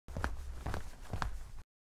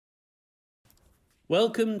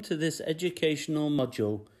Welcome to this educational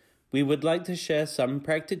module. We would like to share some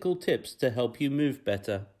practical tips to help you move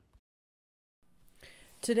better.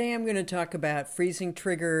 Today I'm going to talk about freezing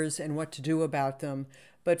triggers and what to do about them.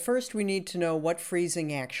 But first we need to know what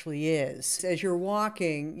freezing actually is. As you're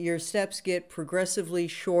walking, your steps get progressively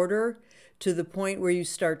shorter to the point where you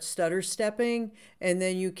start stutter stepping, and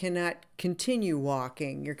then you cannot continue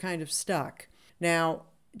walking. You're kind of stuck. Now,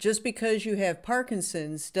 just because you have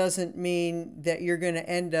Parkinson's doesn't mean that you're going to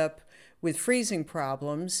end up with freezing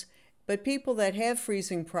problems. But people that have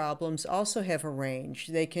freezing problems also have a range.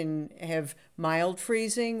 They can have mild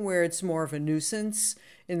freezing where it's more of a nuisance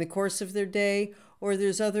in the course of their day, or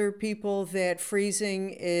there's other people that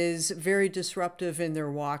freezing is very disruptive in their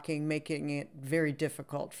walking, making it very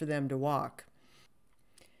difficult for them to walk.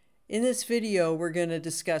 In this video, we're going to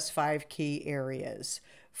discuss 5 key areas.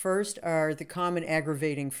 First are the common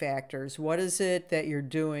aggravating factors. What is it that you're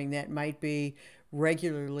doing that might be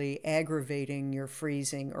regularly aggravating your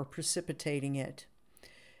freezing or precipitating it?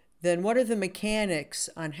 Then what are the mechanics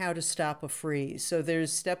on how to stop a freeze? So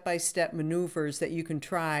there's step-by-step maneuvers that you can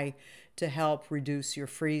try to help reduce your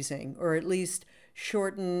freezing, or at least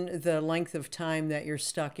shorten the length of time that you're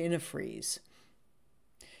stuck in a freeze.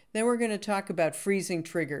 Then we're going to talk about freezing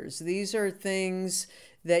triggers. These are things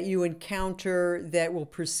that you encounter that will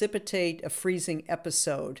precipitate a freezing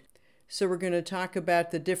episode. So we're going to talk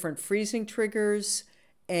about the different freezing triggers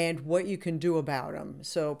and what you can do about them.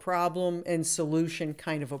 So problem and solution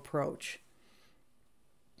kind of approach.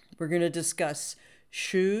 We're going to discuss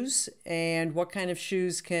shoes and what kind of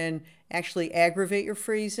shoes can actually aggravate your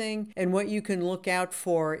freezing and what you can look out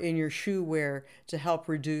for in your shoe wear to help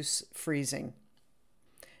reduce freezing.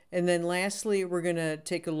 And then lastly, we're going to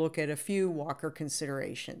take a look at a few walker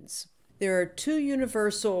considerations. There are 2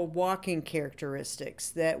 universal walking characteristics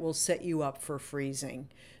that will set you up for freezing.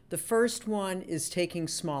 The first one is taking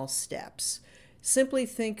small steps. Simply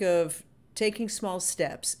think of taking small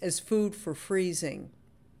steps as food for freezing.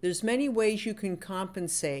 There's many ways you can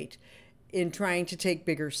compensate in trying to take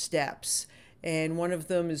bigger steps. And one of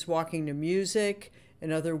them is walking to music.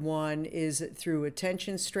 Another one is through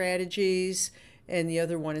attention strategies. And the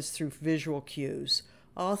other one is through visual cues.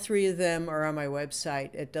 All 3 of them are on my website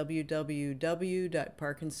at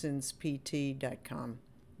www.parkinsonspt.com.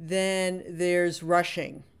 Then there's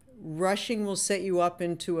rushing. Rushing will set you up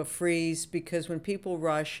into a freeze because when people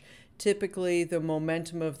rush, typically the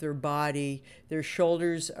momentum of their body, their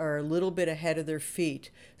shoulders are a little bit ahead of their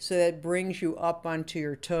feet. So that brings you up onto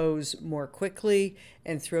your toes more quickly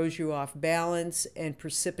and throws you off balance and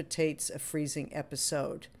precipitates a freezing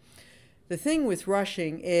episode. The thing with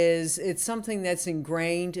rushing is it's something that's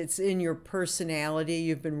ingrained, it's in your personality.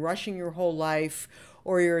 You've been rushing your whole life,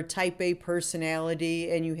 or you're a type A personality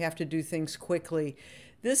and you have to do things quickly.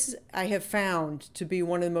 This I have found to be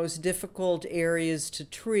one of the most difficult areas to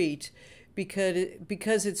treat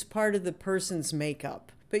because it's part of the person's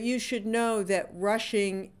makeup. But you should know that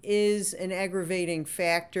rushing is an aggravating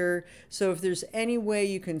factor, so if there's any way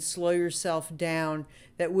you can slow yourself down,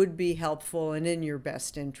 that would be helpful and in your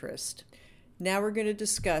best interest. Now we're going to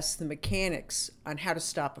discuss the mechanics on how to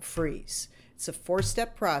stop a freeze. It's a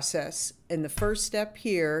 4-step process, and the first step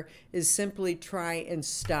here is simply try and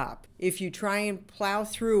stop. If you try and plow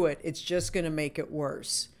through it, it's just going to make it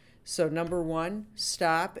worse. So number 1,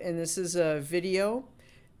 stop, and this is a video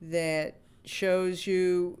that shows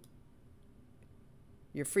you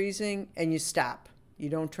you're freezing and you stop. You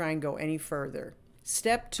don't try and go any further.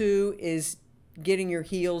 Step 2 is getting your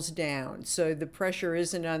heels down so the pressure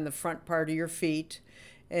isn't on the front part of your feet.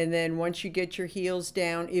 And then once you get your heels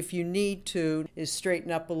down, if you need to, is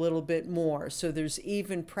straighten up a little bit more so there's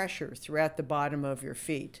even pressure throughout the bottom of your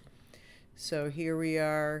feet. So here we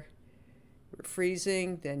are, we're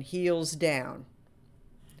freezing, then heels down.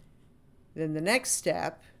 Then the next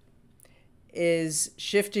step is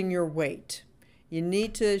shifting your weight. You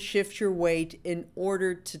need to shift your weight in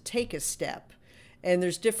order to take a step. And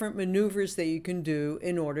there's different maneuvers that you can do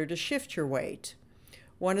in order to shift your weight.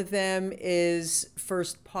 One of them is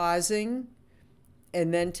first pausing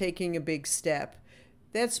and then taking a big step.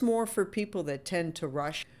 That's more for people that tend to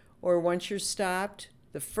rush. Or once you're stopped,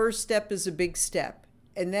 the first step is a big step,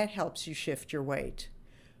 and that helps you shift your weight.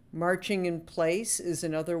 Marching in place is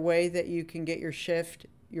another way that you can get your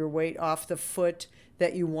weight off the foot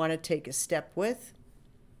that you want to take a step with.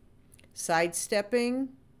 Sidestepping,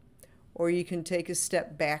 or you can take a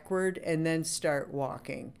step backward and then start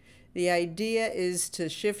walking. The idea is to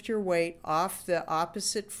shift your weight off the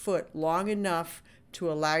opposite foot long enough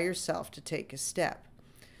to allow yourself to take a step.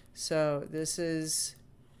 So this is,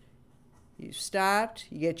 you stopped,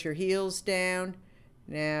 you get your heels down,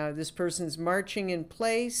 Now this person's marching in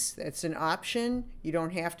place. That's an option. You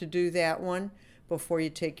don't have to do that one before you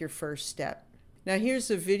take your first step. Now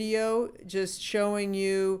here's a video just showing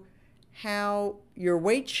you how your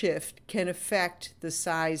weight shift can affect the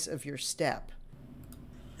size of your step.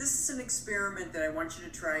 This is an experiment that I want you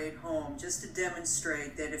to try at home just to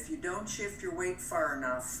demonstrate that if you don't shift your weight far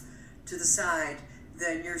enough to the side,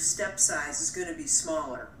 then your step size is going to be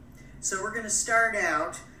smaller. So we're going to start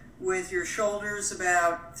out with your shoulders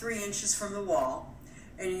about 3 inches from the wall,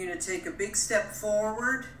 and you're going to take a big step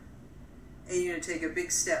forward, and you're going to take a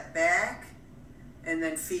big step back, and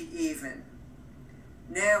then feet even.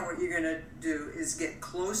 Now what you're going to do is get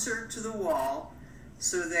closer to the wall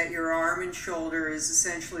so that your arm and shoulder is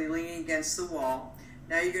essentially leaning against the wall.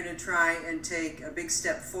 Now you're going to try and take a big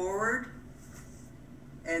step forward,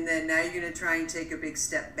 and then now you're going to try and take a big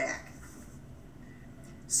step back.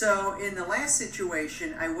 So in the last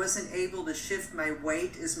situation, I wasn't able to shift my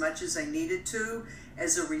weight as much as I needed to.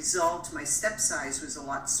 As a result, my step size was a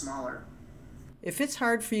lot smaller. If it's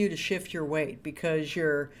hard for you to shift your weight because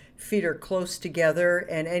your feet are close together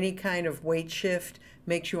and any kind of weight shift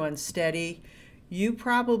makes you unsteady, you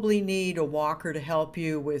probably need a walker to help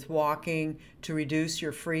you with walking to reduce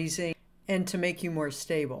your freezing and to make you more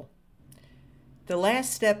stable. The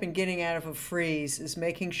last step in getting out of a freeze is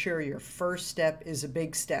making sure your first step is a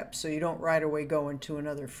big step so you don't right away go into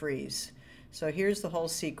another freeze. So here's the whole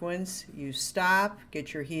sequence. You stop,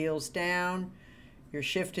 get your heels down, you're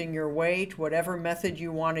shifting your weight, whatever method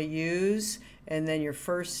you want to use, and then your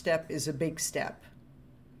first step is a big step.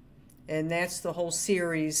 And that's the whole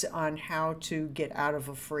series on how to get out of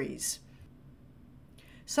a freeze.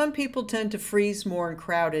 Some people tend to freeze more in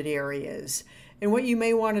crowded areas. And what you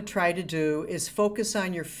may want to try to do is focus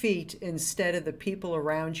on your feet instead of the people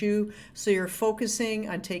around you, so you're focusing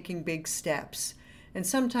on taking big steps. And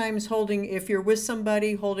sometimes if you're with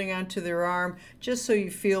somebody, holding onto their arm just so you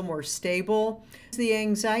feel more stable. The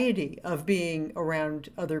anxiety of being around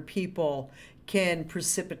other people can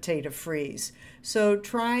precipitate a freeze. So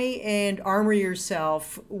try and armor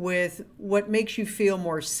yourself with what makes you feel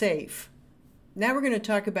more safe. Now we're going to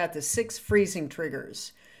talk about the 6 freezing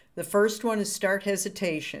triggers. The first one is start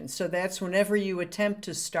hesitation. So that's whenever you attempt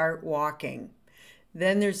to start walking.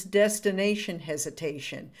 Then there's destination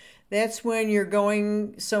hesitation. That's when you're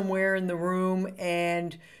going somewhere in the room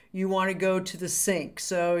and you want to go to the sink.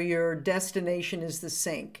 So your destination is the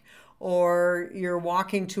sink. Or you're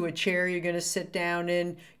walking to a chair you're going to sit down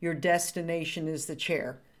in. Your destination is the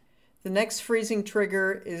chair. The next freezing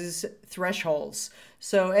trigger is thresholds.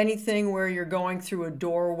 So anything where you're going through a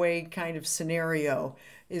doorway kind of scenario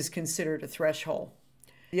is considered a threshold.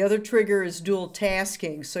 The other trigger is dual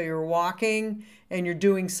tasking. So you're walking and you're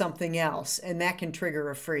doing something else, and that can trigger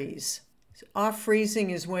a freeze. Off freezing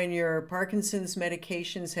is when your Parkinson's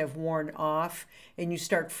medications have worn off and you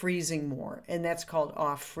start freezing more, and that's called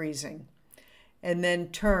off freezing. And then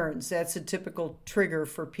turns, that's a typical trigger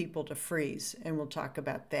for people to freeze, and we'll talk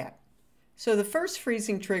about that. So the first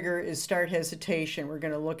freezing trigger is start hesitation. We're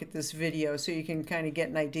going to look at this video so you can kind of get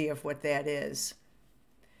an idea of what that is.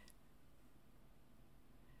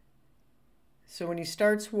 So when he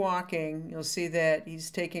starts walking, you'll see that he's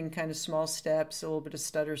taking kind of small steps, a little bit of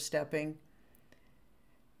stutter stepping.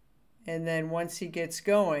 And then once he gets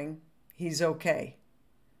going, he's okay.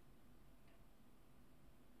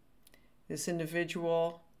 This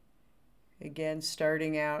individual, again,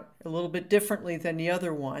 starting out a little bit differently than the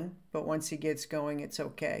other one, but once he gets going, it's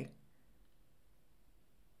okay.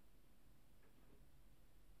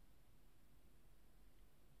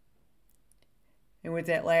 And with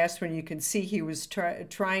that last one, you can see he was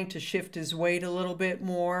trying to shift his weight a little bit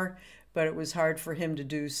more, but it was hard for him to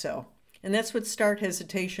do so. And that's what start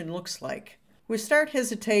hesitation looks like. With start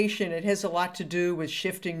hesitation, it has a lot to do with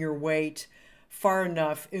shifting your weight far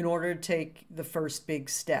enough in order to take the first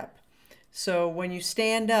big step. So when you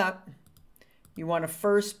stand up, you want to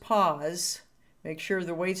first pause, make sure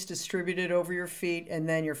the weight's distributed over your feet, and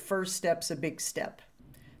then your first step's a big step.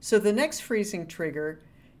 So the next freezing trigger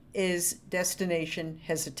is destination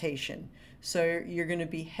hesitation. So you're going to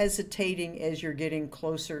be hesitating as you're getting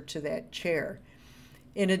closer to that chair.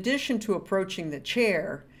 In addition to approaching the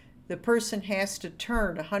chair, the person has to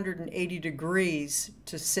turn 180 degrees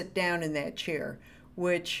to sit down in that chair,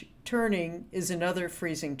 which turning is another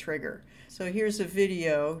freezing trigger. So here's a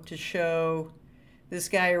video to show this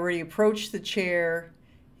guy already approached the chair.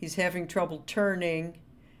 He's having trouble turning,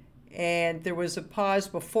 and there was a pause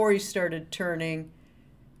before he started turning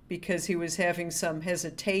because he was having some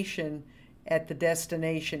hesitation at the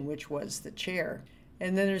destination, which was the chair.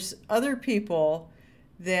 And then there's other people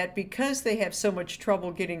that because they have so much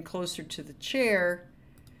trouble getting closer to the chair,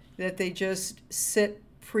 that they just sit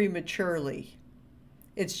prematurely.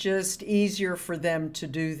 It's just easier for them to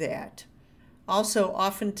do that. Also,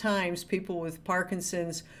 oftentimes people with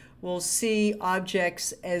Parkinson's will see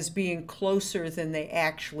objects as being closer than they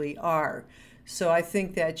actually are. So I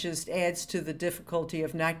think that just adds to the difficulty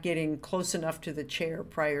of not getting close enough to the chair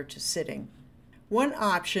prior to sitting. One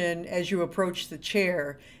option as you approach the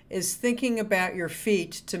chair is thinking about your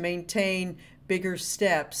feet to maintain bigger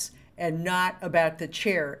steps and not about the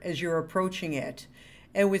chair as you're approaching it.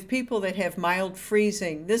 And with people that have mild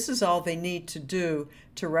freezing, this is all they need to do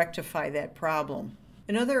to rectify that problem.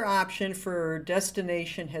 Another option for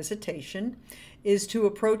destination hesitation is to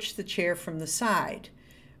approach the chair from the side.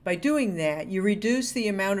 By doing that, you reduce the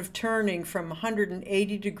amount of turning from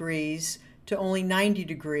 180 degrees to only 90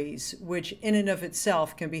 degrees, which in and of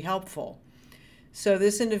itself can be helpful. So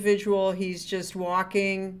this individual, he's just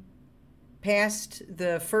walking past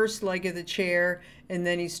the first leg of the chair, and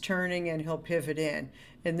then he's turning and he'll pivot in.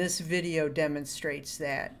 And this video demonstrates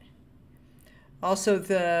that. Also,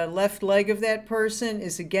 the left leg of that person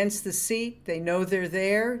is against the seat. They know they're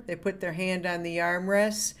there. They put their hand on the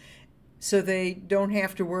armrests, so they don't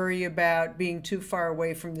have to worry about being too far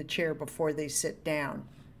away from the chair before they sit down.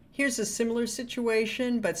 Here's a similar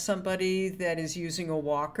situation, but somebody that is using a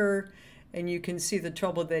walker, and you can see the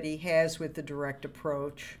trouble that he has with the direct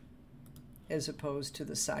approach as opposed to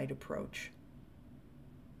the side approach.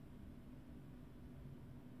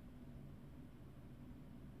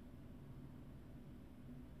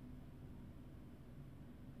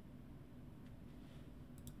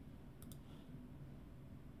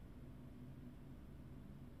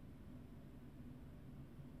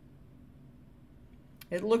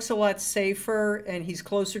 It looks a lot safer, and he's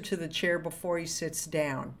closer to the chair before he sits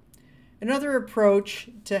down. Another approach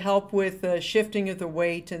to help with the shifting of the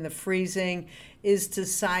weight and the freezing is to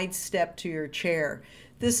sidestep to your chair.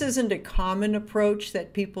 This isn't a common approach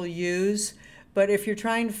that people use, but if you're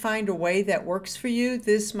trying to find a way that works for you,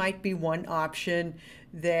 this might be one option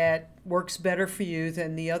that works better for you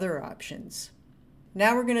than the other options.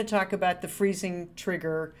 Now we're going to talk about the freezing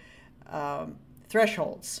trigger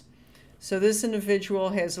thresholds. So this individual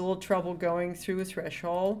has a little trouble going through a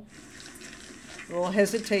threshold, a little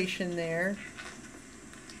hesitation there.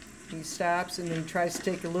 He stops and then tries to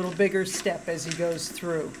take a little bigger step as he goes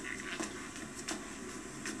through.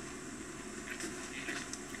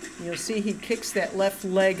 You'll see he kicks that left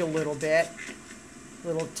leg a little bit,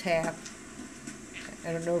 little tap.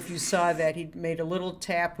 I don't know if you saw that. He made a little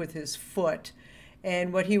tap with his foot.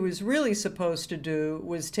 And what he was really supposed to do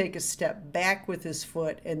was take a step back with his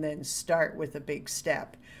foot and then start with a big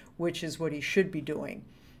step, which is what he should be doing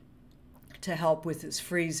to help with his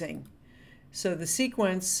freezing. So the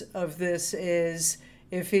sequence of this is,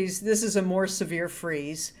 this is a more severe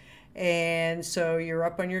freeze, and so you're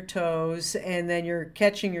up on your toes and then you're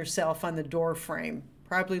catching yourself on the door frame.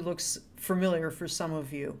 Probably looks familiar for some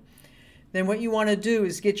of you. Then what you want to do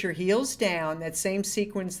is get your heels down, that same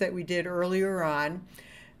sequence that we did earlier on.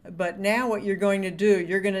 But now what you're going to do,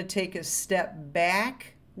 you're going to take a step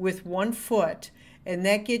back with one foot, and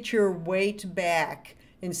that gets your weight back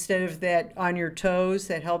instead of that on your toes.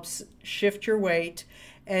 That helps shift your weight.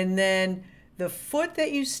 And then the foot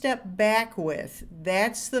that you step back with,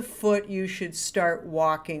 that's the foot you should start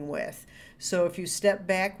walking with. So if you step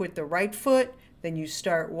back with the right foot, then you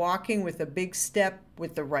start walking with a big step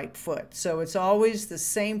with the right foot. So it's always the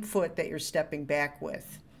same foot that you're stepping back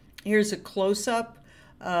with. Here's a close-up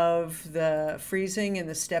of the freezing and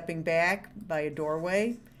the stepping back by a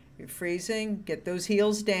doorway. You're freezing, get those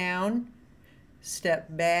heels down, step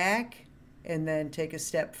back, and then take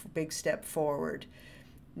a big step forward.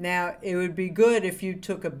 Now, it would be good if you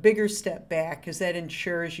took a bigger step back, because that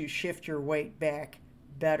ensures you shift your weight back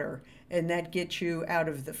better, and that gets you out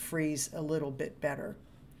of the freeze a little bit better.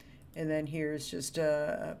 And then here's just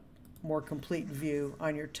a more complete view.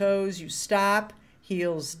 On your toes, you stop,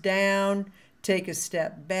 heels down, take a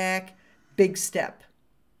step back, big step.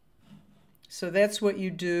 So that's what you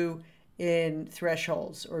do in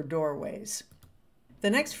thresholds or doorways. The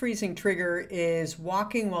next freezing trigger is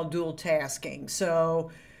walking while dual tasking.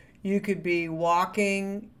 So you could be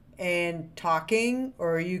walking and talking,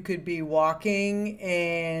 or you could be walking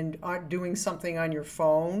and doing something on your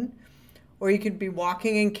phone, or you could be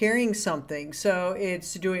walking and carrying something. So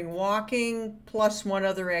it's doing walking plus one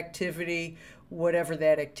other activity, whatever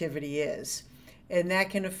that activity is. And that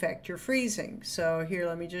can affect your freezing. So here,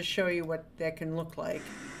 let me just show you what that can look like.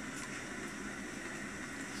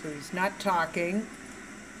 So he's not talking.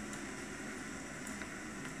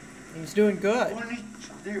 He's doing good.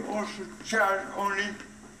 They also charge only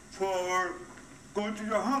for go to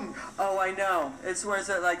your home. Oh, I know. It's where is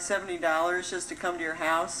it like $70 just to come to your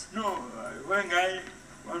house? No, one guy,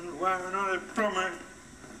 one another plumber,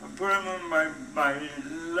 put him on my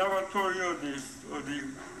lavatory or the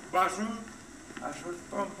bathroom. I said,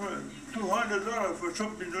 $200 for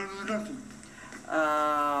something to do nothing.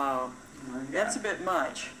 Oh, that's a bit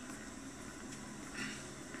much.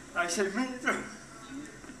 I said, me too. Okay.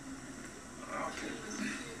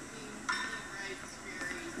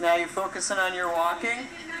 Now you're focusing on your walking?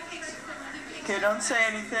 Okay, don't say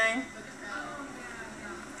anything.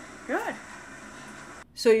 Good.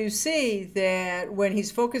 So you see that when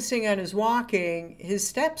he's focusing on his walking, his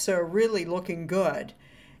steps are really looking good.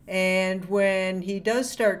 And when he does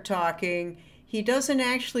start talking, he doesn't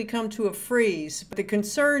actually come to a freeze. But the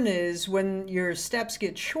concern is when your steps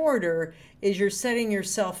get shorter, is you're setting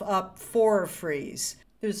yourself up for a freeze.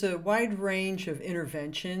 There's a wide range of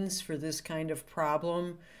interventions for this kind of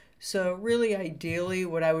problem. So really ideally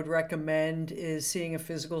what I would recommend is seeing a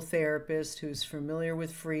physical therapist who's familiar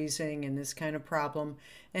with freezing and this kind of problem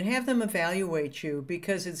and have them evaluate you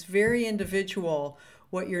because it's very individual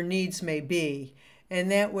what your needs may be.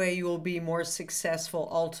 And that way you will be more successful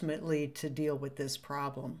ultimately to deal with this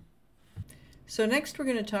problem. So next we're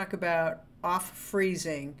going to talk about off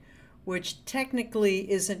freezing, which technically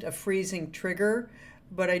isn't a freezing trigger,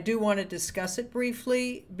 but I do want to discuss it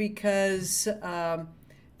briefly because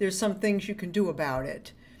there's some things you can do about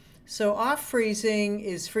it. So off freezing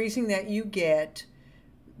is freezing that you get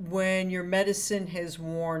when your medicine has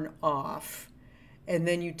worn off, and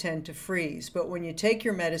then you tend to freeze. But when you take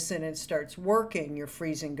your medicine and it starts working, your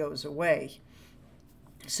freezing goes away.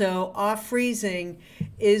 So off freezing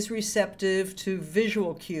is receptive to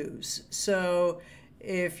visual cues. So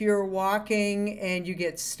if you're walking and you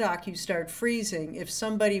get stuck, you start freezing. If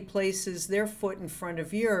somebody places their foot in front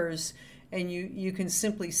of yours and you can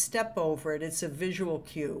simply step over it, it's a visual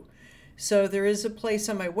cue. So there is a place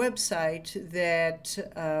on my website that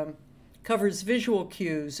covers visual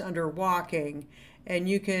cues under walking, and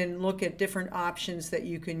you can look at different options that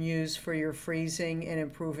you can use for your freezing and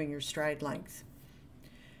improving your stride length.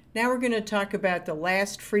 Now we're going to talk about the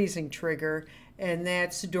last freezing trigger, and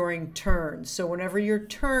that's during turns. So whenever you're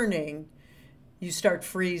turning, you start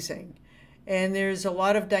freezing. And there's a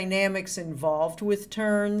lot of dynamics involved with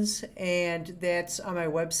turns, and that's on my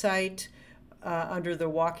website under the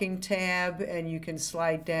walking tab, and you can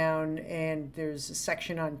slide down and there's a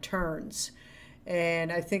section on turns.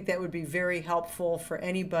 And I think that would be very helpful for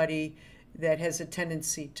anybody that has a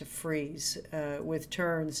tendency to freeze with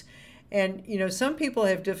turns. And, you know, some people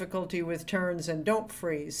have difficulty with turns and don't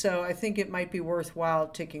freeze, so I think it might be worthwhile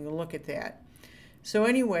taking a look at that. So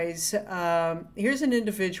anyways, here's an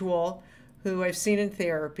individual who I've seen in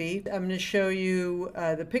therapy. I'm going to show you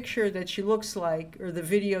the picture that she looks like, or the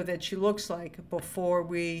video that she looks like before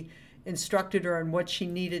we instructed her on what she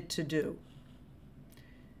needed to do.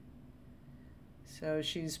 So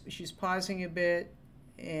she's pausing a bit,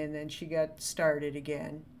 and then she got started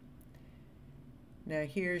again. Now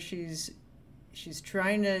here she's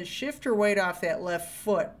trying to shift her weight off that left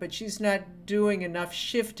foot, but she's not doing enough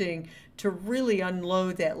shifting to really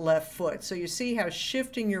unload that left foot. So you see how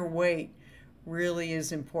shifting your weight really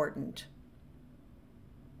is important.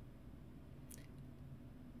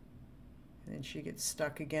 And then she gets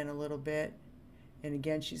stuck again a little bit. And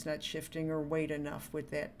again, she's not shifting her weight enough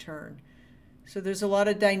with that turn. So there's a lot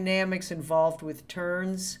of dynamics involved with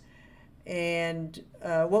turns. And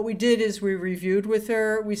what we did is we reviewed with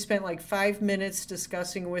her. We spent like 5 minutes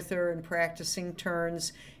discussing with her and practicing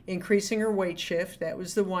turns, increasing her weight shift. That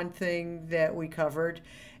was the one thing that we covered.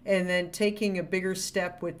 And then taking a bigger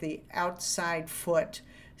step with the outside foot.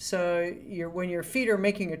 So when your feet are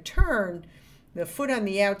making a turn, the foot on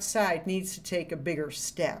the outside needs to take a bigger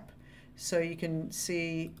step. So you can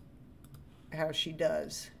see how she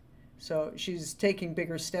does. So she's taking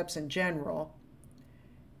bigger steps in general.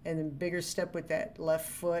 And then bigger step with that left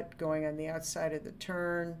foot going on the outside of the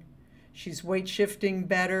turn. She's weight shifting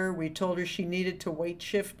better. We told her she needed to weight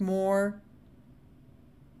shift more.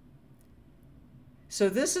 So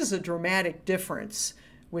this is a dramatic difference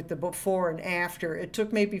with the before and after. It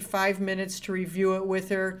took maybe 5 minutes to review it with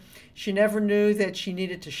her. She never knew that she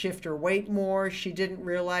needed to shift her weight more. She didn't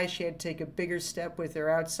realize she had to take a bigger step with her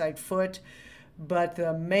outside foot. But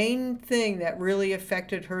the main thing that really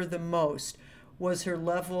affected her the most was her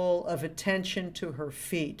level of attention to her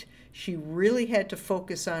feet. She really had to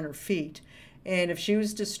focus on her feet. And if she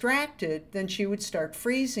was distracted, then she would start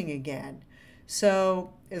freezing again.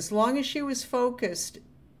 So as long as she was focused,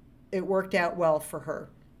 it worked out well for her.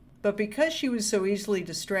 But because she was so easily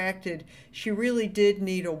distracted, she really did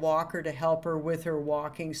need a walker to help her with her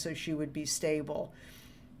walking so she would be stable.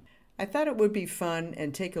 I thought it would be fun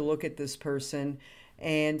and take a look at this person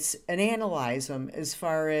and analyze him as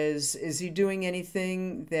far as, is he doing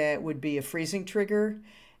anything that would be a freezing trigger?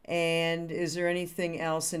 And is there anything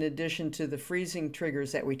else in addition to the freezing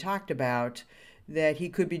triggers that we talked about that he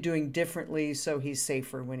could be doing differently so he's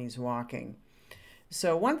safer when he's walking?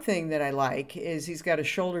 So one thing that I like is he's got a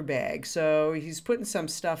shoulder bag. So he's putting some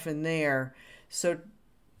stuff in there. So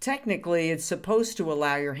technically it's supposed to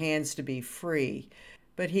allow your hands to be free.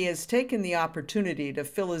 But he has taken the opportunity to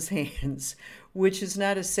fill his hands, which is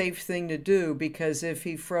not a safe thing to do, because if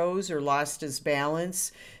he froze or lost his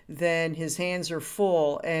balance, then his hands are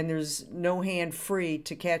full and there's no hand free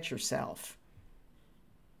to catch yourself.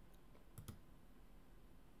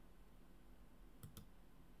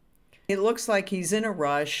 It looks like he's in a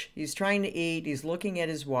rush. He's trying to eat. He's looking at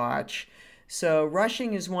his watch. So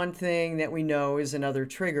rushing is one thing that we know is another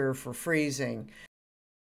trigger for freezing.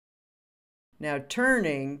 Now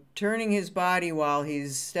turning his body while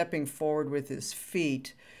he's stepping forward with his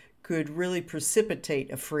feet could really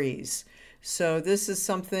precipitate a freeze. So this is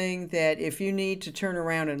something that if you need to turn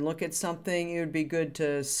around and look at something, it would be good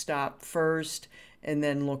to stop first and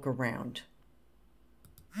then look around.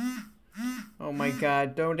 Oh my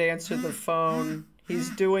God, don't answer the phone. He's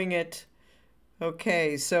doing it.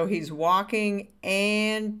 Okay, so he's walking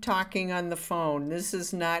and talking on the phone. This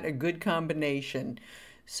is not a good combination.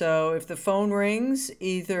 So if the phone rings,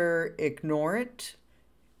 either ignore it,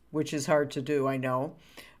 which is hard to do, I know,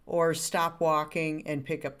 or stop walking and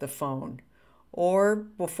pick up the phone. Or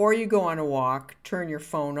before you go on a walk, turn your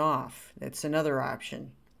phone off. That's another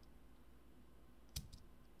option.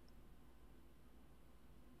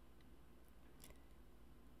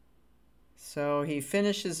 So he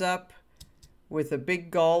finishes up with a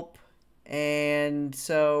big gulp, and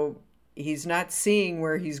so he's not seeing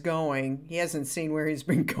where he's going. He hasn't seen where he's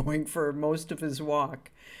been going for most of his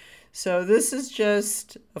walk. So this is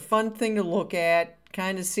just a fun thing to look at,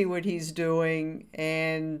 kind of see what he's doing,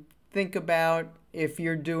 and think about if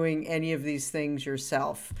you're doing any of these things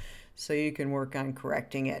yourself, so you can work on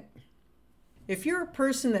correcting it. If you're a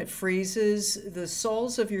person that freezes, the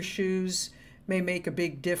soles of your shoes may make a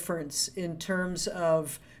big difference in terms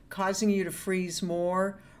of causing you to freeze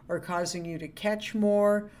more, or causing you to catch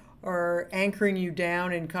more, or anchoring you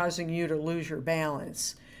down and causing you to lose your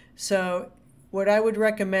balance. So what I would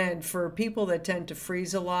recommend for people that tend to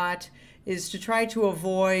freeze a lot is to try to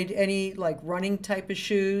avoid any like running type of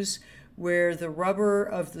shoes where the rubber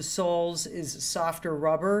of the soles is softer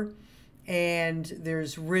rubber and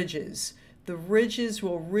there's ridges. The ridges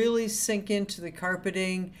will really sink into the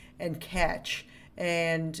carpeting and catch.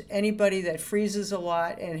 And anybody that freezes a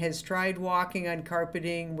lot and has tried walking on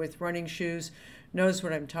carpeting with running shoes knows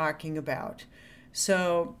what I'm talking about.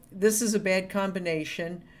 So this is a bad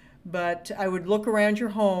combination, but I would look around your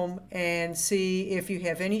home and see if you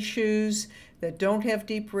have any shoes that don't have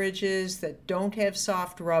deep ridges, that don't have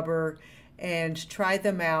soft rubber, and try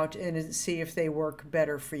them out and see if they work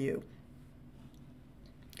better for you.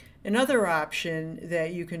 Another option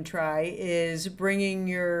that you can try is bringing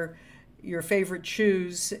your favorite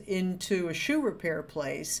shoes into a shoe repair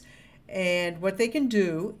place. And what they can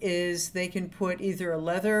do is they can put either a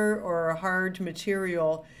leather or a hard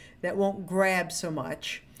material that won't grab so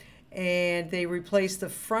much. And they replace the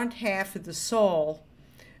front half of the sole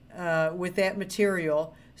with that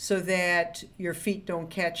material so that your feet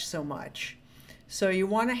don't catch so much. So you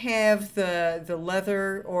want to have the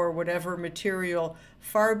leather or whatever material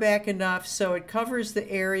far back enough so it covers the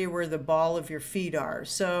area where the ball of your feet are.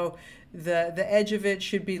 So the edge of it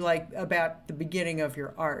should be like about the beginning of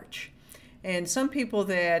your arch. And some people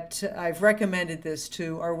that I've recommended this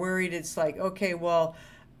to are worried it's like, okay, well,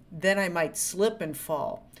 then I might slip and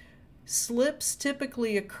fall. Slips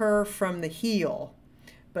typically occur from the heel,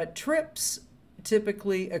 but trips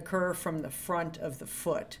typically occur from the front of the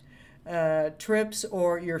foot. Trips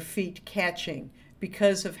or your feet catching.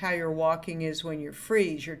 Because of how your walking is when you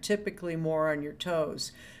freeze, you're typically more on your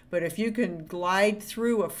toes. But if you can glide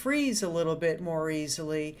through a freeze a little bit more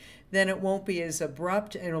easily, then it won't be as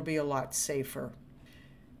abrupt and it'll be a lot safer.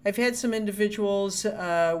 I've had some individuals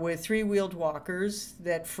with three-wheeled walkers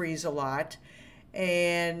that freeze a lot,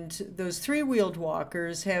 and those three-wheeled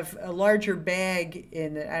walkers have a larger bag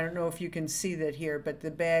in it. I don't know if you can see that here, but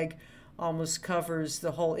the bag almost covers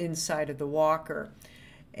the whole inside of the walker.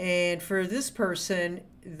 And for this person,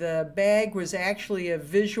 the bag was actually a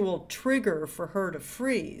visual trigger for her to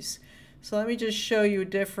freeze. So let me just show you a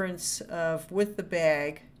difference of with the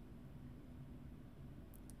bag.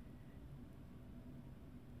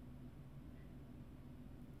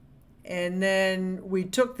 And then we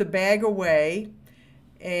took the bag away,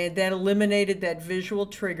 and that eliminated that visual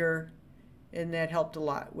trigger, and that helped a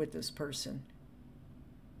lot with this person.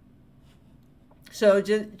 So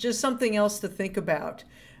just something else to think about.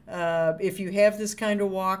 If you have this kind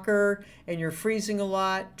of walker and you're freezing a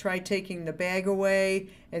lot, try taking the bag away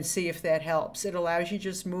and see if that helps. It allows you to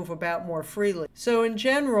just move about more freely. So in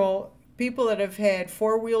general, people that have had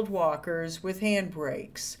four-wheeled walkers with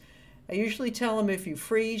handbrakes, I usually tell them if you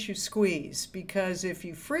freeze, you squeeze, because if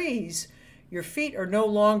you freeze, your feet are no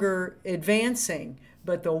longer advancing,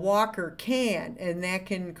 but the walker can, and that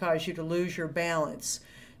can cause you to lose your balance.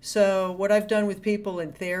 So what I've done with people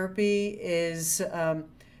in therapy is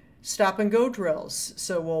stop and go drills.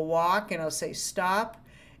 So we'll walk and I'll say stop,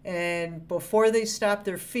 and before they stop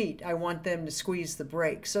their feet, I want them to squeeze the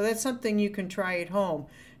brake. So that's something you can try at home.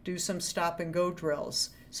 Do some stop and go drills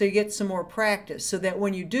so you get some more practice, so that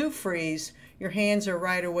when you do freeze, your hands are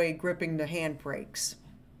right away gripping the handbrakes.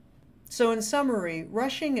 So in summary,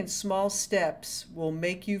 rushing in small steps will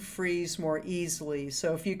make you freeze more easily.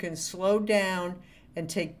 So if you can slow down and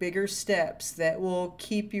take bigger steps, that will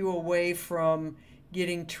keep you away from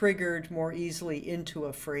getting triggered more easily into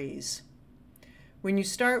a freeze. When you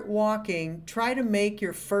start walking, try to make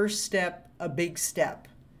your first step a big step.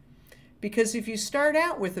 Because if you start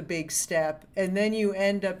out with a big step and then you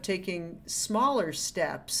end up taking smaller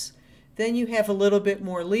steps, then you have a little bit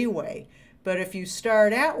more leeway. But if you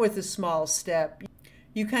start out with a small step,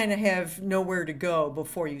 you kind of have nowhere to go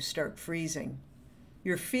before you start freezing.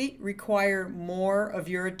 Your feet require more of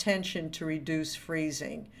your attention to reduce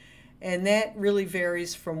freezing. And that really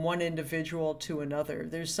varies from one individual to another.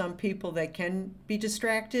 There's some people that can be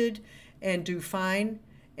distracted and do fine,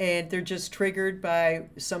 and they're just triggered by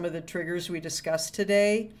some of the triggers we discussed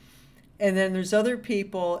today. And then there's other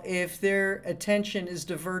people, if their attention is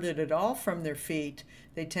diverted at all from their feet,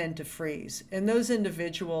 they tend to freeze. And those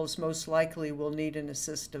individuals most likely will need an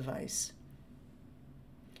assist device.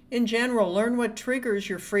 In general, learn what triggers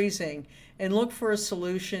your freezing and look for a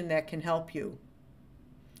solution that can help you.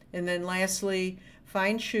 And then lastly,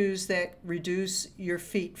 find shoes that reduce your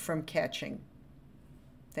feet from catching.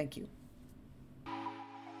 Thank you.